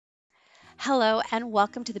Hello, and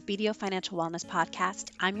welcome to the BDO Financial Wellness Podcast.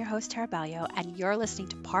 I'm your host, Tara Bellio, and you're listening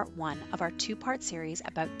to part one of our two-part series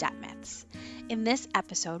about debt myths. In this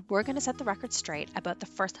episode, we're going to set the record straight about the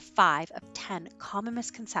first 5 of 10 common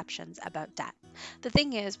misconceptions about debt. The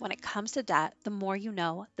thing is, when it comes to debt, the more you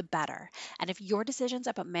know, the better. And if your decisions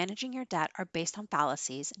about managing your debt are based on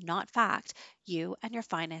fallacies, not fact, you and your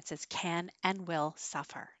finances can and will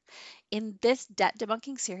suffer. In this debt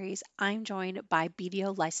debunking series, I'm joined by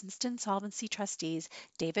BDO licensed insolvency trustees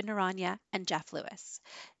David Naranya and Jeff Lewis.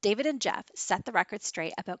 David and Jeff set the record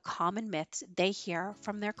straight about common myths they hear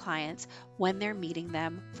from their clients when they're meeting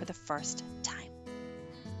them for the first time.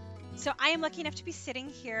 So I am lucky enough to be sitting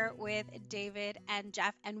here with David and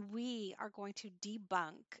Jeff, and we are going to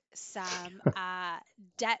debunk some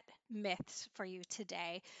debt myths for you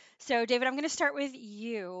today. So David, I'm going to start with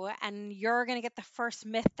you, and you're going to get the first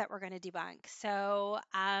myth that we're going to debunk. So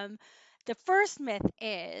the first myth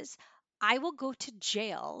is, I will go to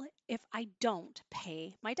jail if I don't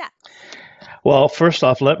pay my debt. Well, first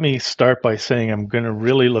off, let me start by saying I'm going to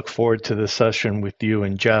really look forward to this session with you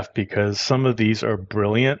and Jeff because some of these are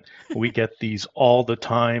brilliant. We get these all the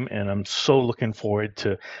time, and I'm so looking forward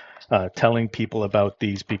to telling people about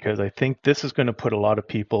these because I think this is going to put a lot of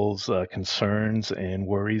people's concerns and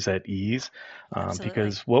worries at ease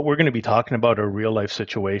because what we're going to be talking about are real life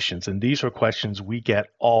situations, and these are questions we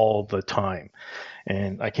get all the time.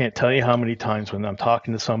 And I can't tell you how many times when I'm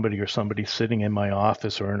talking to somebody or somebody sitting in my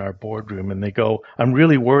office or in our boardroom and they go, I'm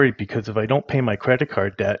really worried because if I don't pay my credit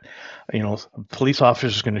card debt, a police officer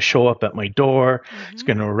is going to show up at my door, he's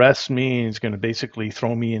going to arrest me, and he's going to basically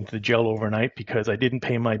throw me into the jail overnight because I didn't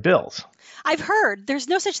pay my bills. I've heard there's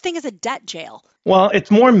no such thing as a debt jail. Well,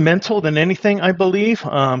 it's more mental than anything, I believe.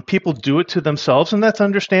 People do it to themselves, and that's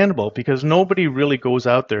understandable because nobody really goes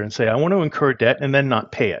out there and say, I want to incur debt and then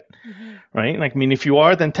not pay it. Right? Like, I mean, if you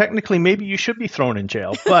are, then technically maybe you should be thrown in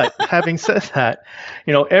jail. But having said that,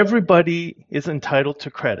 everybody is entitled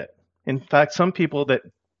to credit. In fact, some people that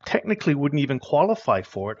technically wouldn't even qualify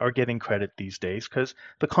for it are getting credit these days because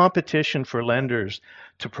the competition for lenders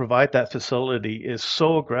to provide that facility is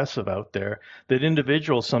so aggressive out there that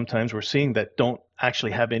individuals sometimes we're seeing that don't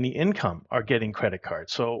actually have any income are getting credit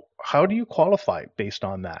cards. So how do you qualify based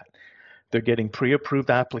on that? They're getting pre-approved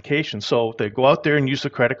applications. So they go out there and use the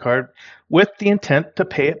credit card with the intent to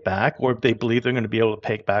pay it back, or they believe they're going to be able to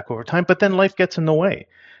pay it back over time, but then life gets in the way.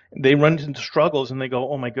 They run into struggles and they go,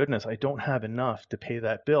 oh my goodness, I don't have enough to pay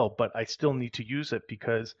that bill, but I still need to use it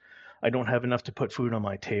because I don't have enough to put food on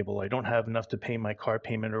my table. I don't have enough to pay my car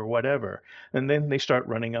payment or whatever. And then they start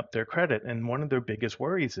running up their credit. And one of their biggest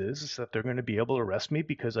worries is that they're going to be able to arrest me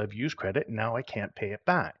because I've used credit and now I can't pay it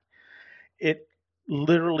back. It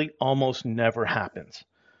literally almost never happens.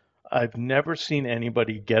 I've never seen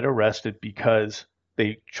anybody get arrested because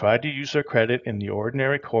they tried to use their credit in the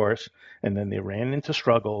ordinary course and then they ran into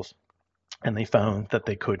struggles and they found that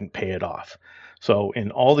they couldn't pay it off. So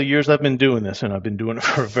in all the years I've been doing this, and I've been doing it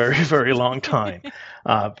for a very, very long time,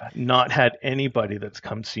 I've not had anybody that's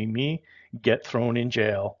come see me get thrown in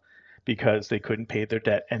jail because they couldn't pay their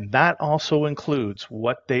debt. And that also includes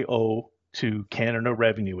what they owe to Canada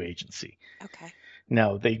Revenue Agency. Okay.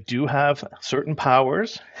 Now, they do have certain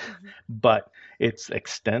powers, but it's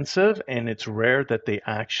extensive and it's rare that they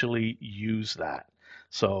actually use that.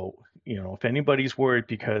 So, if anybody's worried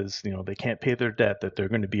because, they can't pay their debt that they're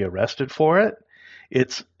going to be arrested for it,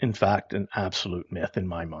 it's in fact an absolute myth in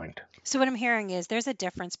my mind. So what I'm hearing is there's a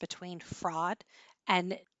difference between fraud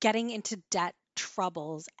and getting into debt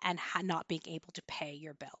troubles and not being able to pay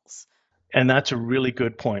your bills. And that's a really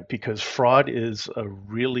good point because fraud is a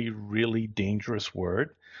really, really dangerous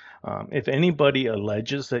word. If anybody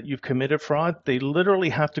alleges that you've committed fraud, they literally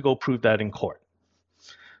have to go prove that in court.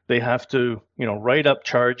 They have to, write up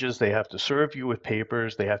charges. They have to serve you with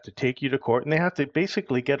papers. They have to take you to court, and they have to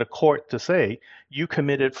basically get a court to say you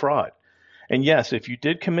committed fraud. And yes, if you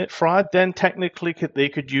did commit fraud, then technically they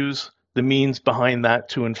could use the means behind that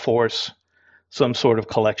to enforce some sort of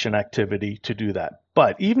collection activity to do that.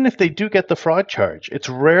 But even if they do get the fraud charge, it's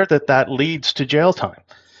rare that that leads to jail time.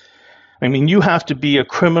 I mean, you have to be a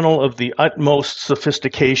criminal of the utmost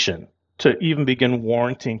sophistication to even begin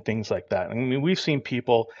warranting things like that. I mean, we've seen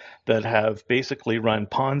people that have basically run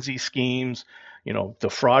Ponzi schemes,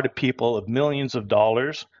 defrauded people of millions of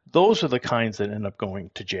dollars. Those are the kinds that end up going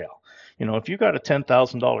to jail. If you got a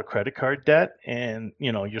 $10,000 credit card debt and,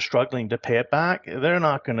 you're struggling to pay it back, they're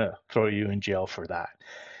not going to throw you in jail for that.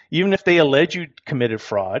 Even if they allege you committed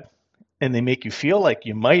fraud and they make you feel like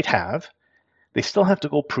you might have, they still have to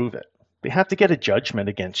go prove it. They have to get a judgment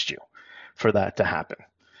against you for that to happen,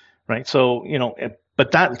 right? So,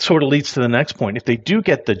 but that sort of leads to the next point. If they do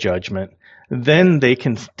get the judgment, then they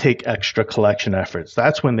can take extra collection efforts.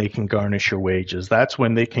 That's when they can garnish your wages. That's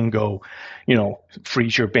when they can go,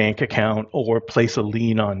 freeze your bank account or place a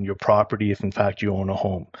lien on your property if in fact you own a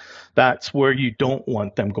home. That's where you don't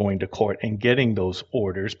want them going to court and getting those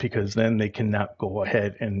orders, because then they can now go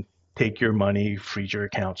ahead and take your money, freeze your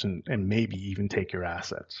accounts, and maybe even take your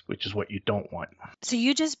assets, which is what you don't want. So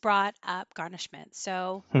you just brought up garnishment.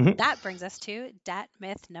 So that brings us to debt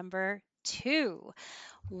myth number 2.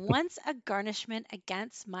 Once a garnishment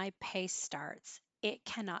against my pay starts, it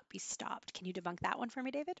cannot be stopped. Can you debunk that one for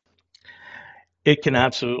me, David? It can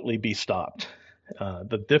absolutely be stopped.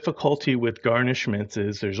 The difficulty with garnishments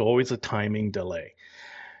is there's always a timing delay.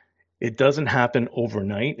 It doesn't happen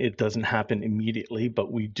overnight. It doesn't happen immediately,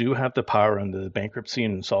 but we do have the power under the Bankruptcy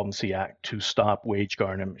and Insolvency Act to stop wage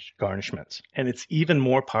garnishments. And it's even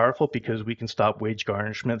more powerful because we can stop wage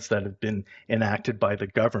garnishments that have been enacted by the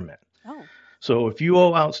government. Oh. So if you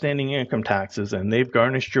owe outstanding income taxes and they've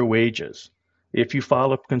garnished your wages, if you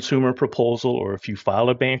file a consumer proposal or if you file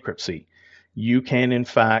a bankruptcy, you can in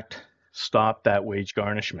fact stop that wage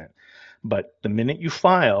garnishment. But the minute you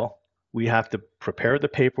file, we have to prepare the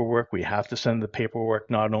paperwork. We have to send the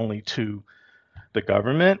paperwork not only to the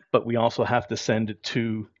government, but we also have to send it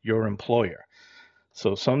to your employer.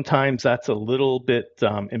 So sometimes that's a little bit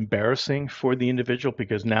embarrassing for the individual,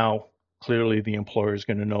 because now clearly the employer is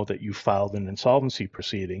going to know that you filed an insolvency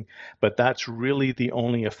proceeding, but that's really the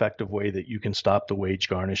only effective way that you can stop the wage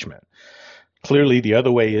garnishment. Clearly, the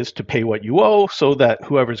other way is to pay what you owe so that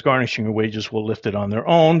whoever's garnishing your wages will lift it on their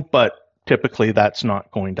own, but typically that's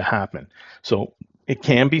not going to happen. So it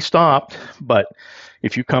can be stopped, but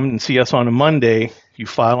if you come and see us on a Monday, you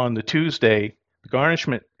file on the Tuesday, the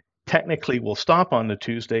garnishment technically will stop on the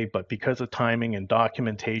Tuesday, but because of timing and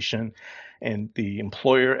documentation, and the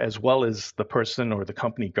employer as well as the person or the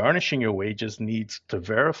company garnishing your wages needs to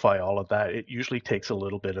verify all of that, it usually takes a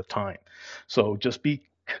little bit of time. So just be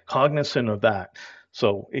cognizant of that.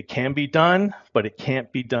 So it can be done, but it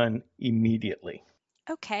can't be done immediately.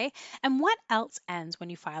 Okay. And what else ends when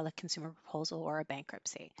you file a consumer proposal or a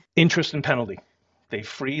bankruptcy? Interest and penalty. They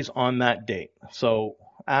freeze on that date. So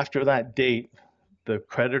after that date, the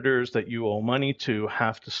creditors that you owe money to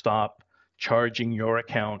have to stop charging your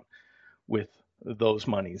account with those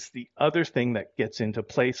monies. The other thing that gets into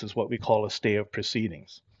place is what we call a stay of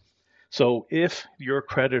proceedings. So if your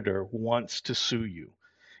creditor wants to sue you,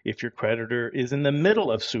 if your creditor is in the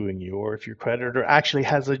middle of suing you, or if your creditor actually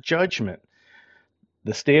has a judgment,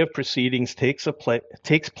 the stay of proceedings takes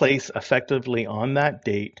place effectively on that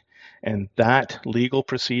date, and that legal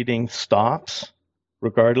proceeding stops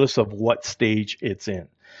regardless of what stage it's in.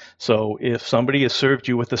 So if somebody has served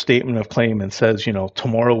you with a statement of claim and says,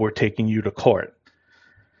 tomorrow we're taking you to court,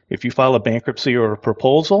 if you file a bankruptcy or a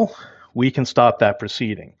proposal, we can stop that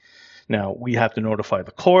proceeding. Now, we have to notify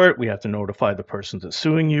the court, we have to notify the person that's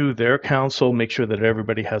suing you, their counsel, make sure that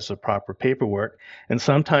everybody has the proper paperwork. And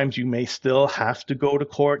sometimes you may still have to go to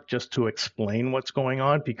court just to explain what's going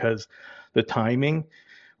on, because the timing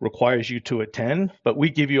requires you to attend, but we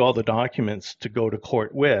give you all the documents to go to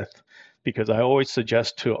court with, because I always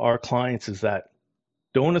suggest to our clients is that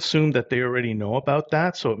don't assume that they already know about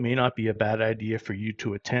that. So it may not be a bad idea for you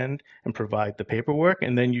to attend and provide the paperwork,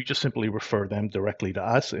 and then you just simply refer them directly to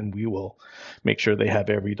us, and we will make sure they have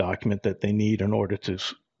every document that they need in order to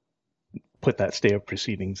put that stay of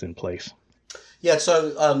proceedings in place. Yeah,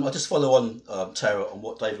 so I'll just follow on, Tara, on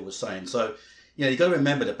what David was saying. So, you've got to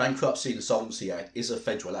remember the Bankruptcy and Insolvency Act is a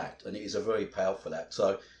federal act, and it is a very powerful act.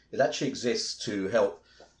 So it actually exists to help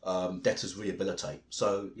debtors rehabilitate.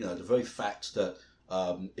 So, the very fact that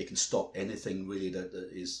it can stop anything really that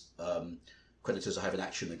is creditors are having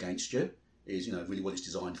action against you is, really what it's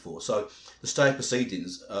designed for. So the stay of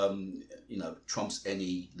proceedings, trumps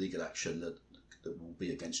any legal action that will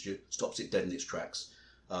be against you, stops it dead in its tracks.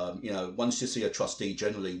 Once you see a trustee,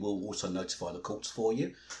 generally will also notify the courts for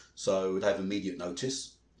you. So they have immediate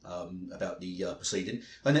notice about the proceeding.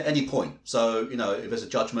 And at any point, so, if there's a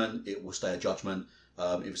judgment, it will stay a judgment.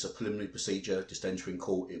 If it's a preliminary procedure, just entering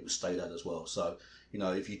court, it will stay that as well. So,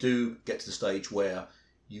 if you do get to the stage where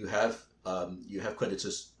you have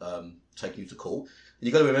creditors taking you to court, and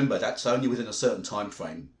you've got to remember that's only within a certain time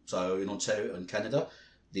frame. So in Ontario and Canada,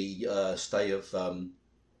 the stay of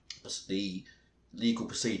the legal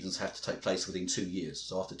proceedings have to take place within 2 years.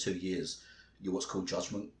 So after 2 years, you're what's called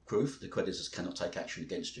judgment proof. The creditors cannot take action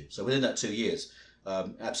against you. So within that 2 years,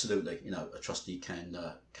 absolutely, a trustee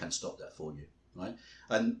can stop that for you, right?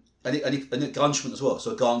 And a garnishment as well.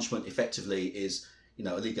 So a garnishment effectively is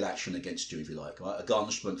a legal action against you, if you like. Right? A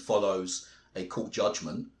garnishment follows a court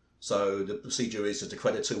judgment. So the procedure is that the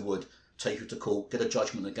creditor would take you to court, get a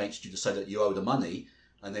judgment against you to say that you owe the money,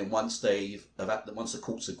 and then once the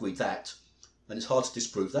courts agreed that, and it's hard to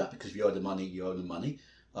disprove that because if you owe the money, you owe the money.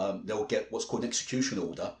 They'll get what's called an execution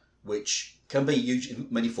order, which can be used in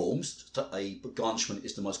many forms. A garnishment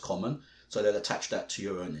is the most common, so they'll attach that to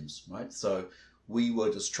your earnings, right? So we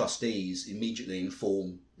would, as trustees, immediately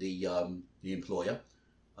inform the employer,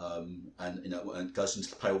 and it goes into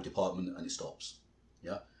the payroll department and it stops.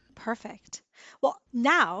 Yeah. Perfect. Well,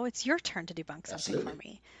 now it's your turn to debunk something Absolutely. for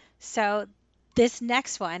me. So this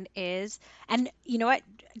next one is, and you know what?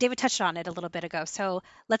 David touched on it a little bit ago. So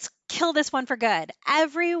let's kill this one for good.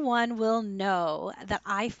 Everyone will know that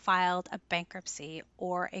I filed a bankruptcy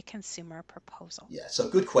or a consumer proposal. Yeah, so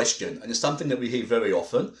good question. And it's something that we hear very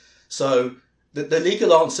often. So the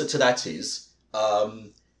legal answer to that is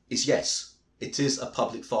yes. It is a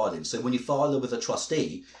public filing. So when you file it with a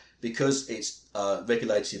trustee, because it's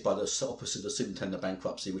regulated by the Office of the Superintendent of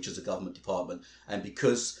Bankruptcy, which is a government department, and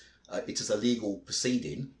because it is a legal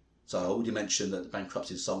proceeding, so I already mentioned that the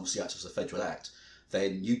Bankruptcy and Insolvency Act is a federal act,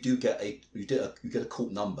 then you do get a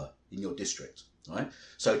court number in your district, right?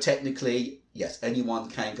 So technically, yes, anyone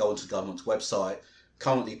can go onto the government's website,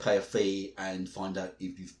 currently pay a fee, and find out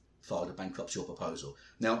if you've filed a bankruptcy or proposal.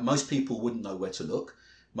 Now, most people wouldn't know where to look.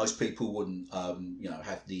 Most people wouldn't,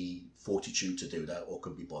 have the fortitude to do that or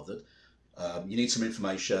could be bothered. You need some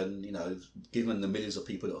information, given the millions of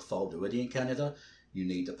people that have filed already in Canada, you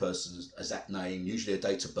need the person's exact name, usually a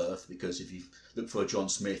date of birth, because if you look for a John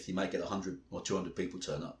Smith, you may get 100 or 200 people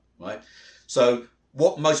turn up, right? So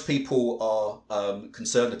what most people are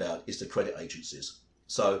concerned about is the credit agencies.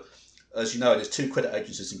 So as you know, there's two credit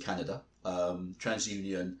agencies in Canada,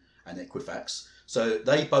 TransUnion and Equifax. So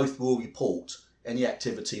they both will report any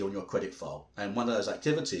activity on your credit file. And one of those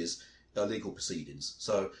activities are legal proceedings.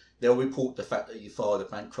 So they'll report the fact that you filed a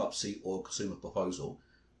bankruptcy or consumer proposal,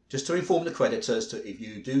 just to inform the creditors that if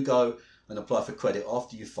you do go and apply for credit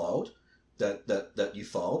after you filed, that you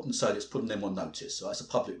filed, and so it's putting them on notice. So that's a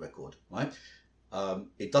public record, right?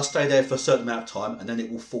 It does stay there for a certain amount of time, and then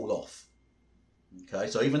it will fall off. Okay,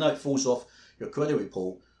 so even though it falls off your credit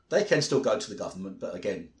report, they can still go to the government, but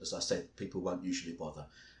again, as I said, people won't usually bother.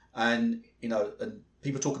 And and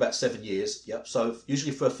people talk about 7 years. Yep. So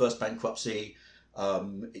usually for a first bankruptcy,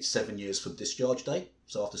 it's 7 years from discharge date.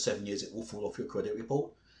 So after 7 years, it will fall off your credit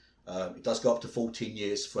report. It does go up to 14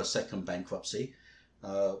 years for a second bankruptcy.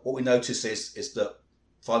 What we notice is that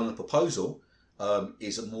filing a proposal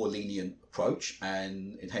is a more lenient approach,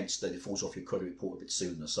 and hence that it falls off your credit report a bit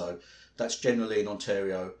sooner. So that's generally in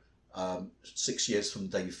Ontario 6 years from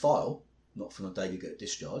the day you file, not from the day you get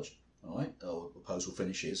discharged. All right, or proposal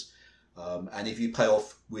finishes, and if you pay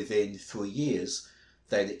off within 3 years,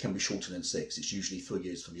 then it can be shorter than 6. It's usually 3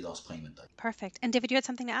 years from your last payment date. Perfect. And David, you had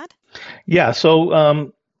something to add? Yeah.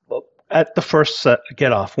 So at the first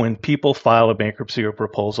get off, when people file a bankruptcy or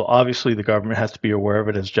proposal, obviously the government has to be aware of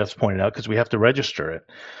it, as Jeff's pointed out, because we have to register it.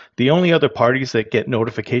 The only other parties that get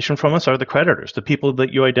notification from us are the creditors, the people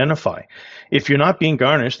that you identify. If you're not being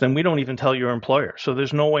garnished, then we don't even tell your employer. So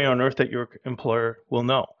there's no way on earth that your employer will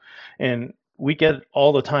know. And we get it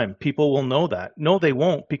all the time. People will know that. No, they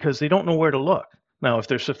won't, because they don't know where to look. Now, if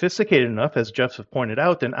they're sophisticated enough, as Jeff has pointed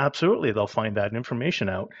out, then absolutely they'll find that information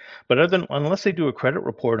out. But unless they do a credit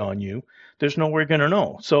report on you, there's no way you're going to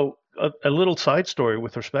know. So a little side story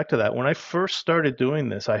with respect to that. When I first started doing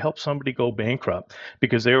this, I helped somebody go bankrupt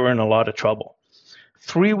because they were in a lot of trouble.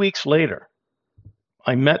 3 weeks later,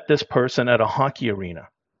 I met this person at a hockey arena,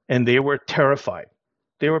 and they were terrified.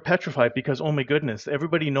 They were petrified because, oh my goodness,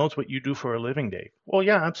 everybody knows what you do for a living, Dave. Well,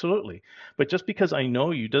 yeah, absolutely. But just because I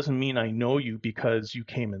know you doesn't mean I know you because you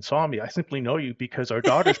came and saw me. I simply know you because our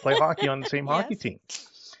daughters play hockey on the same hockey team.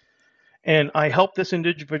 And I helped this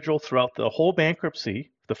individual throughout the whole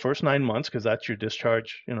bankruptcy, the first 9 months, because that's your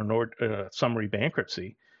discharge in a summary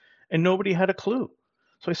bankruptcy. And nobody had a clue.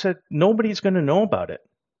 So I said, nobody's going to know about it.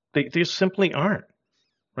 They simply aren't,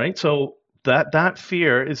 right? So that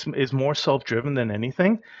fear is more self-driven than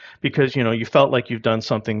anything, because you felt like you've done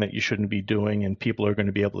something that you shouldn't be doing, and people are going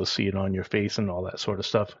to be able to see it on your face and all that sort of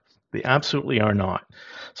stuff. They absolutely are not.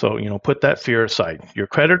 So put that fear aside. Your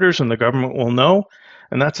creditors and the government will know,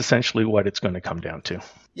 and that's essentially what it's going to come down to.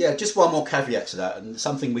 Yeah, just one more caveat to that, and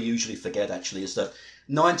something we usually forget actually is that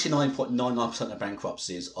 99.99% of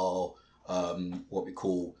bankruptcies are what we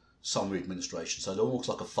call summary administration. So they're almost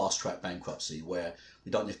like a fast-track bankruptcy where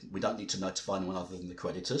we don't need to notify anyone other than the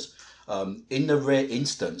creditors. In the rare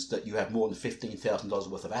instance that you have more than $15,000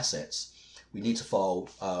 worth of assets, we need to file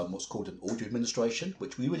what's called an order administration,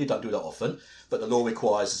 which we really don't do that often, but the law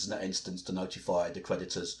requires us in that instance to notify the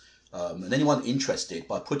creditors and anyone interested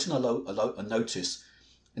by putting a notice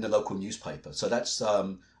in the local newspaper. So that's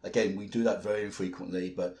again, we do that very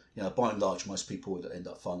infrequently, but by and large, most people that end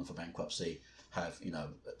up filing for bankruptcy have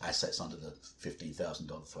assets under the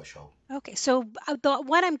 $15,000 threshold. Okay, so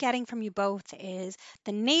what I'm getting from you both is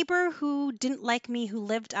the neighbor who didn't like me, who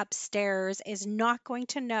lived upstairs, is not going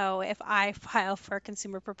to know if I file for a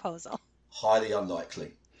consumer proposal. Highly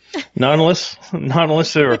unlikely. Not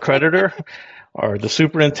unless they're a creditor or the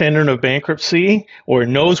superintendent of bankruptcy or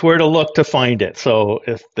knows where to look to find it. So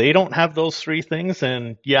if they don't have those three things,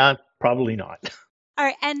 then yeah, probably not. All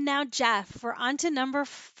right, and now Jeff, we're on to number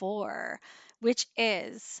 4, which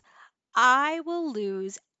is I will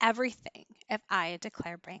lose everything if I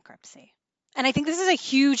declare bankruptcy. And I think this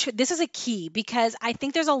is a key, because I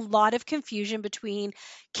think there's a lot of confusion between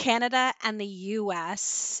Canada and the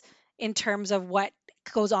US in terms of what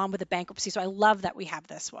goes on with the bankruptcy. So I love that we have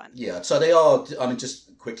this one. Yeah, so they are, I mean,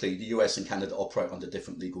 just quickly, the US and Canada operate under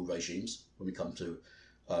different legal regimes when we come to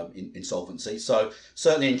insolvency. So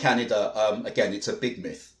certainly in Canada, again, it's a big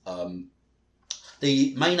myth.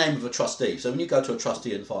 The main aim of a trustee, so when you go to a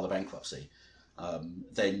trustee and file a bankruptcy,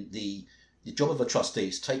 then the job of a trustee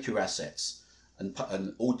is take your assets and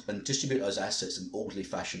distribute those assets in orderly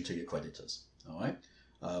fashion to your creditors. All right.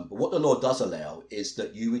 But what the law does allow is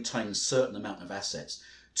that you retain a certain amount of assets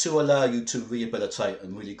to allow you to rehabilitate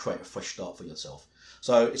and really create a fresh start for yourself.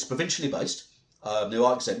 So it's provincially based. There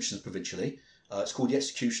are exemptions provincially. It's called the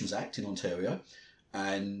Executions Act in Ontario.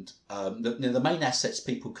 And the main assets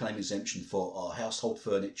people claim exemption for are household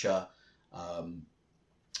furniture,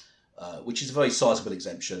 which is a very sizable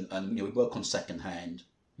exemption. And we work on second-hand,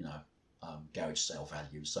 garage sale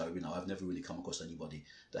value. So I've never really come across anybody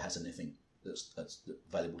that has anything that's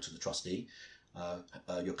valuable to the trustee.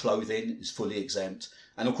 Your clothing is fully exempt,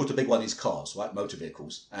 and of course the big one is cars, right? Motor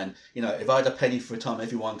vehicles. And if I had a penny for a time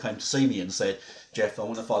everyone came to see me and said, Jeff, I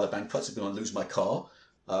want to file a bankruptcy, I'm going to lose my car,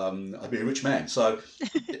 I'd be a rich man. So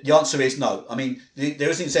the answer is no. I mean, there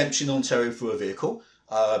is an exemption in Ontario for a vehicle.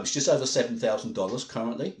 It's just over $7,000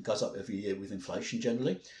 currently. It goes up every year with inflation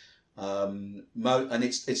generally. And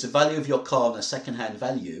it's the value of your car and a second-hand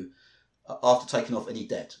value after taking off any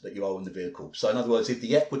debt that you owe on the vehicle. So in other words, if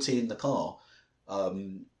the equity in the car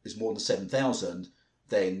is more than 7,000,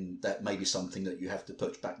 then that may be something that you have to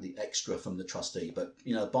put back the extra from the trustee. But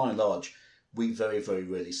by and large, we very, very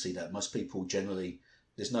rarely see that. Most people generally,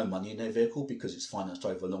 there's no money in their vehicle because it's financed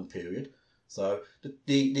over a long period. So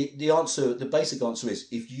the answer, the basic answer is,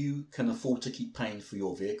 if you can afford to keep paying for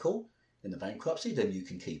your vehicle in the bankruptcy, then you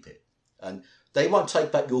can keep it. And they won't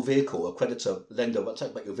take back your vehicle. A creditor, lender won't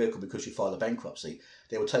take back your vehicle because you file a bankruptcy.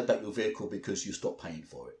 They will take back your vehicle because you stop paying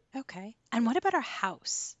for it. Okay. And what about our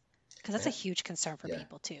house? Because that's a huge concern for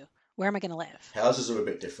people too. Where am I going to live? Houses are a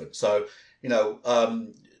bit different. So,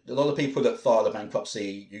 a lot of people that file a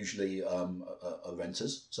bankruptcy usually are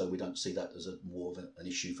renters. So we don't see that as more of an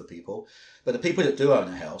issue for people. But the people that do own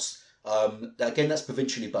a house, again, that's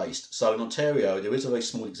provincially based. So in Ontario, there is a very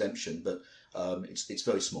small exemption, but it's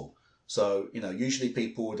very small. So, usually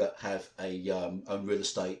people that have own real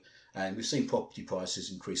estate, and we've seen property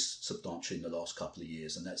prices increase substantially in the last couple of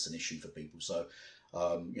years, and that's an issue for people. So,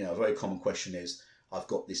 a very common question is, I've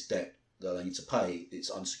got this debt that I need to pay. It's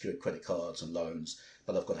unsecured credit cards and loans,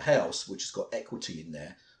 but I've got a house which has got equity in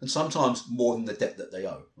there, and sometimes more than the debt that they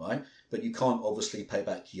owe, right? But you can't obviously pay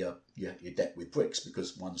back your debt with bricks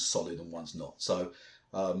because one's solid and one's not. So,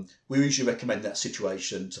 we usually recommend that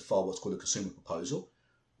situation to file what's called a consumer proposal,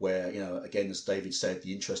 where, again, as David said,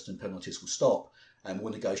 the interest and penalties will stop, and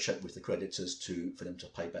we'll negotiate with the creditors for them to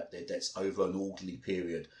pay back their debts over an orderly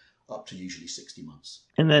period, up to usually 60 months.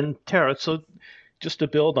 And then, Tara, so just to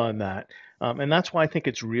build on that, and that's why I think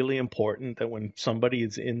it's really important that when somebody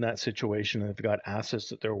is in that situation and they've got assets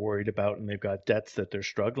that they're worried about and they've got debts that they're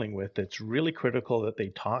struggling with, it's really critical that they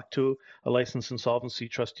talk to a licensed insolvency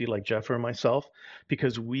trustee like Jeff or myself,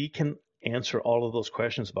 because we can answer all of those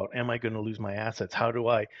questions about, am I going to lose my assets? How do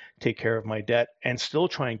I take care of my debt and still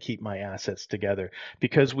try and keep my assets together?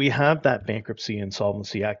 Because we have that Bankruptcy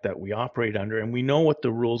Insolvency Act that we operate under, and we know what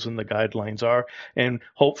the rules and the guidelines are. And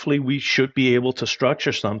hopefully we should be able to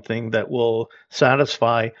structure something that will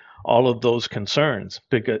satisfy all of those concerns.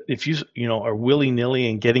 Because if you are willy-nilly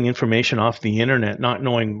and getting information off the internet, not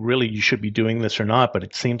knowing really you should be doing this or not, but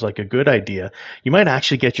it seems like a good idea, you might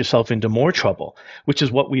actually get yourself into more trouble, which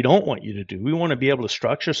is what we don't want you to do. We want to be able to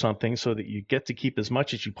structure something so that you get to keep as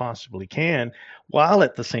much as you possibly can, while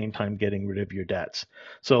at the same time getting rid of your debts.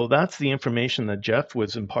 So that's the information that Jeff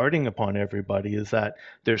was imparting upon everybody, is that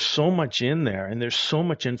there's so much in there and there's so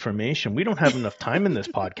much information. We don't have enough time in this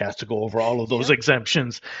podcast to go over all of those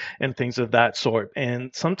exemptions and things of that sort.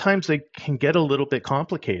 And sometimes they can get a little bit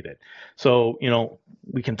complicated. So,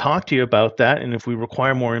 we can talk to you about that. And if we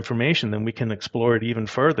require more information, then we can explore it even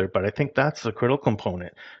further. But I think that's the critical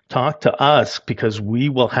component. Talk to us because we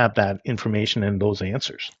will have that information and those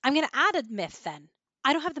answers. I'm going to add a myth then.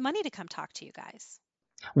 I don't have the money to come talk to you guys.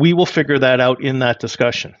 We will figure that out in that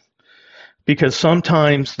discussion. Because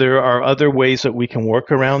sometimes there are other ways that we can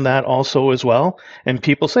work around that also as well. And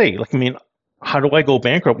people say, how do I go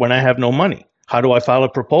bankrupt when I have no money? How do I file a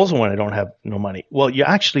proposal when I don't have no money? Well, you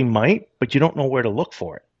actually might, but you don't know where to look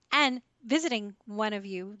for it. And visiting one of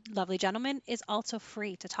you lovely gentlemen is also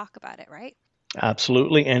free to talk about it, right?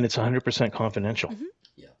 Absolutely, and it's 100% confidential. Mm-hmm.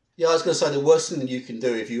 Yeah, I was going to say the worst thing that you can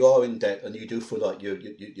do if you are in debt and you do feel like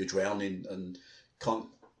you're drowning and can't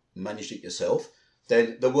manage it yourself,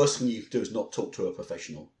 then the worst thing you can do is not talk to a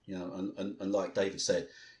professional. And like David said,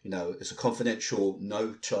 it's a confidential,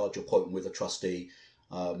 no charge appointment with a trustee.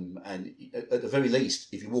 And at the very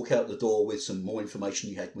least, if you walk out the door with some more information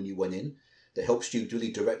you had when you went in that helps you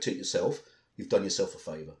really direct it yourself, you've done yourself a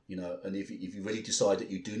favour. And if you really decide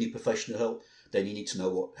that you do need professional help, then you need to know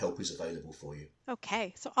what help is available for you.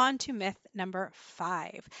 Okay, so on to myth number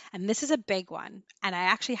 5. And this is a big one. And I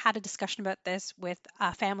actually had a discussion about this with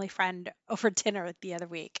a family friend over dinner the other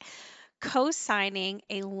week. Co-signing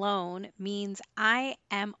a loan means I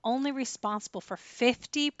am only responsible for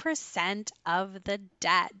 50% of the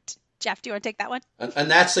debt. Jeff, do you want to take that one? And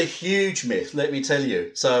that's a huge myth, let me tell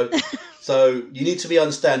you. So you need to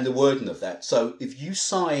understand the wording of that. So if you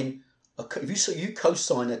you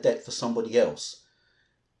co-sign a debt for somebody else,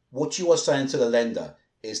 what you are saying to the lender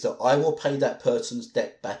is that I will pay that person's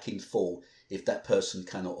debt back in full if that person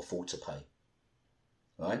cannot afford to pay.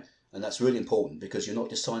 Right? And that's really important because you're not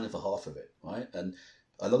just signing for half of it, right? And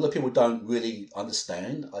a lot of people don't really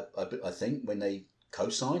understand, I think, when they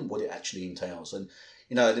co-sign what it actually entails. And,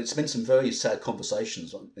 there's been some very sad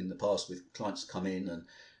conversations in the past with clients that come in and,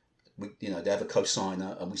 they have a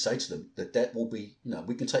co-signer and we say to them, the debt will be,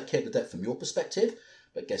 we can take care of the debt from your perspective,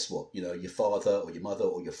 but guess what? Your father or your mother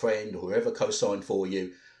or your friend or whoever co-signed for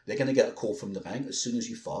you, they're going to get a call from the bank as soon as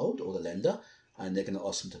you filed or the lender, and they're going to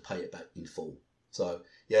ask them to pay it back in full. So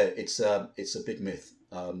yeah, it's a big myth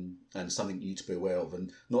and something you need to be aware of,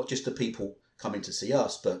 and not just the people coming to see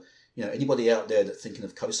us, but anybody out there that's thinking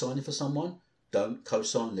of co-signing for someone, don't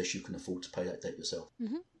co-sign unless you can afford to pay that debt yourself.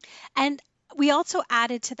 Mm-hmm. And we also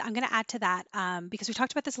added to that, I'm going to add to that because we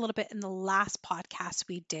talked about this a little bit in the last podcast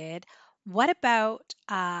we did. What about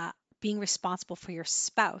being responsible for your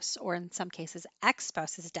spouse or in some cases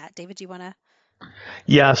ex-spouse's debt? David, do you want to?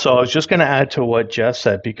 Yeah, so I was just going to add to what Jess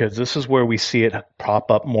said because this is where we see it pop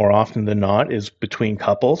up more often than not is between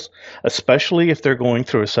couples, especially if they're going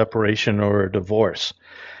through a separation or a divorce.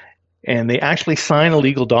 And they actually sign a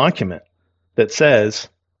legal document that says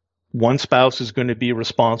one spouse is going to be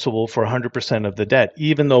responsible for 100% of the debt,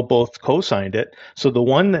 even though both co-signed it. So the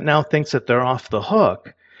one that now thinks that they're off the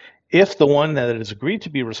hook, if the one that has agreed to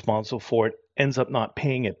be responsible for it ends up not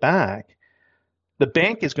paying it back, the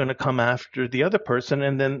bank is going to come after the other person,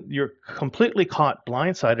 and then you're completely caught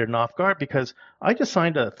blindsided and off guard because I just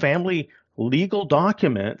signed a family legal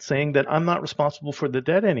document saying that I'm not responsible for the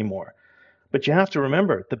debt anymore. But you have to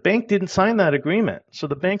remember, the bank didn't sign that agreement, so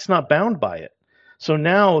the bank's not bound by it. So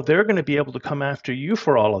now they're going to be able to come after you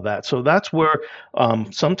for all of that. So that's where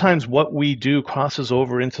sometimes what we do crosses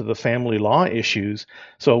over into the family law issues.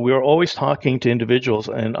 So we're always talking to individuals,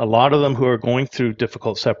 and a lot of them who are going through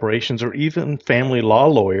difficult separations or even family law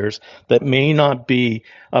lawyers that may not be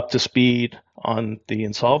up to speed on the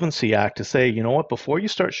Insolvency Act to say, you know what, before you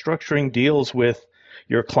start structuring deals with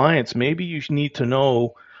your clients, maybe you need to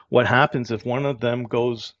know what happens if one of them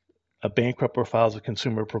goes a bankrupt or files a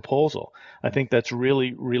consumer proposal. I think that's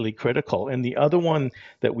really, really critical. And the other one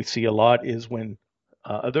that we see a lot is when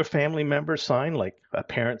other family members sign, like a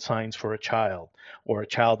parent signs for a child, or a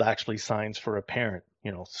child actually signs for a parent.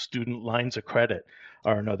 Student lines of credit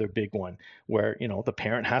are another big one where, the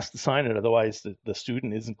parent has to sign it. Otherwise, the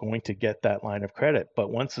student isn't going to get that line of credit. But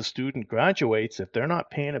once the student graduates, if they're not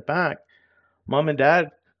paying it back, mom and dad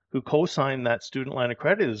who co-sign that student line of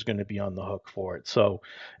credit is going to be on the hook for it. So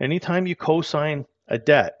anytime you co-sign a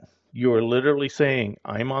debt, you're literally saying,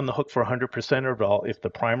 I'm on the hook for 100% of it all if the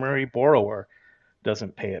primary borrower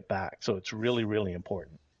doesn't pay it back. So it's really, really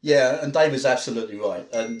important. Yeah, and David's absolutely right.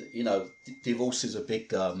 And, divorce is a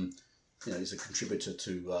big, is a contributor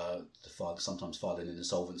to sometimes filing an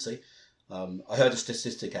insolvency. I heard a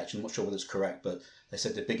statistic, actually, I'm not sure whether it's correct, but they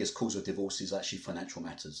said the biggest cause of divorce is actually financial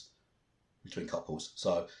matters between couples.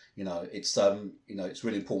 So it's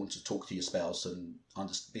really important to talk to your spouse and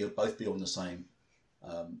both be on the same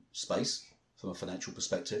space from a financial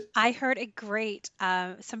perspective. I heard a great,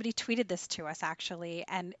 somebody tweeted this to us actually,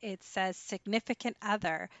 and it says significant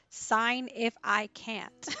other, sign if I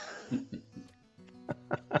can't.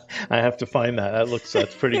 I have to find that.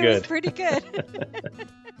 That's pretty It good. was pretty good.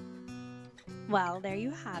 Well, there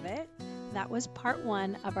you have it. That was part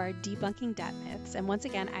 1 of our Debunking Debt Myths. And once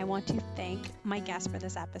again, I want to thank my guests for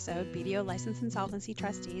this episode, BDO Licensed Insolvency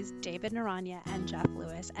Trustees, David Naranya and Jeff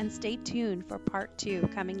Lewis. And stay tuned for part 2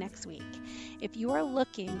 coming next week. If you are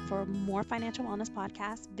looking for more financial wellness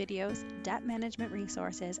podcasts, videos, debt management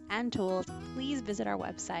resources, and tools, please visit our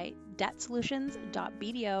website,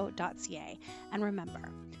 debtsolutions.bdo.ca. And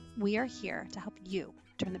remember, we are here to help you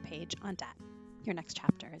turn the page on debt. Your next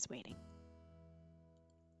chapter is waiting.